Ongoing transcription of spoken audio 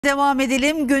Devam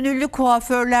edelim. Gönüllü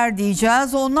kuaförler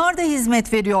diyeceğiz. Onlar da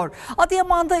hizmet veriyor.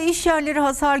 Adıyaman'da iş yerleri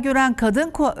hasar gören kadın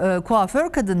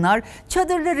kuaför kadınlar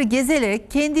çadırları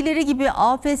gezerek kendileri gibi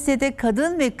afetzede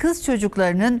kadın ve kız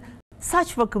çocuklarının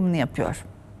saç bakımını yapıyor.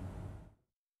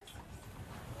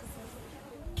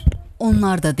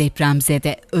 Onlar da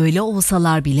depremzede. Öyle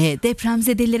olsalar bile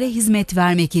depremzedelere hizmet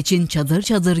vermek için çadır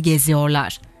çadır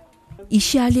geziyorlar.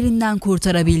 İş yerlerinden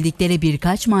kurtarabildikleri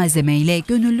birkaç malzemeyle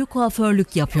gönüllü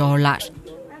kuaförlük yapıyorlar.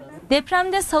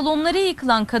 Depremde salonları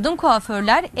yıkılan kadın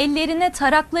kuaförler ellerine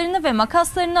taraklarını ve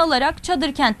makaslarını alarak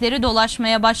çadır kentleri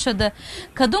dolaşmaya başladı.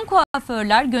 Kadın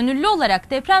kuaförler gönüllü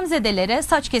olarak depremzedelere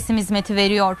saç kesim hizmeti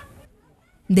veriyor.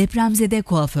 Depremzede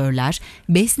kuaförler,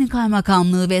 Besni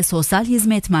Kaymakamlığı ve Sosyal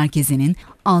Hizmet Merkezi'nin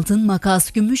Altın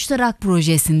Makas Gümüş Tarak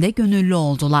projesinde gönüllü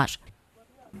oldular.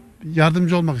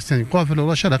 Yardımcı olmak isteyen kuaföre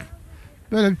ulaşarak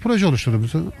böyle bir proje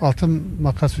oluşturduğumuzu Altın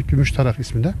Makas Gümüş Tarak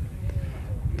isminde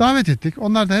davet ettik.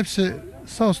 Onlar da hepsi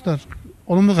sağ olsunlar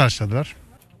olumlu karşıladılar.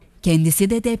 Kendisi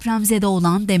de depremzede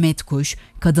olan Demet Kuş,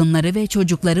 kadınları ve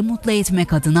çocukları mutlu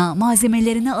etmek adına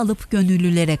malzemelerini alıp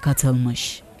gönüllülere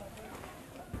katılmış.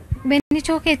 Beni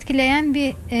çok etkileyen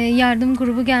bir yardım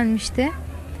grubu gelmişti.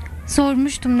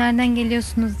 Sormuştum nereden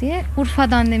geliyorsunuz diye.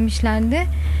 Urfa'dan demişlerdi.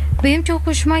 Benim çok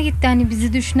hoşuma gitti hani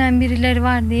bizi düşünen birileri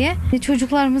var diye.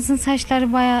 Çocuklarımızın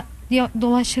saçları bayağı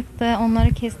dolaşıktı.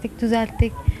 Onları kestik,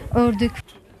 düzelttik, ördük.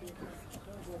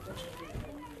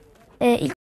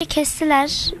 İlk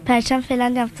kestiler, perçem falan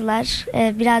yaptılar.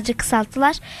 Birazcık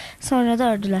kısalttılar. Sonra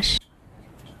da ördüler.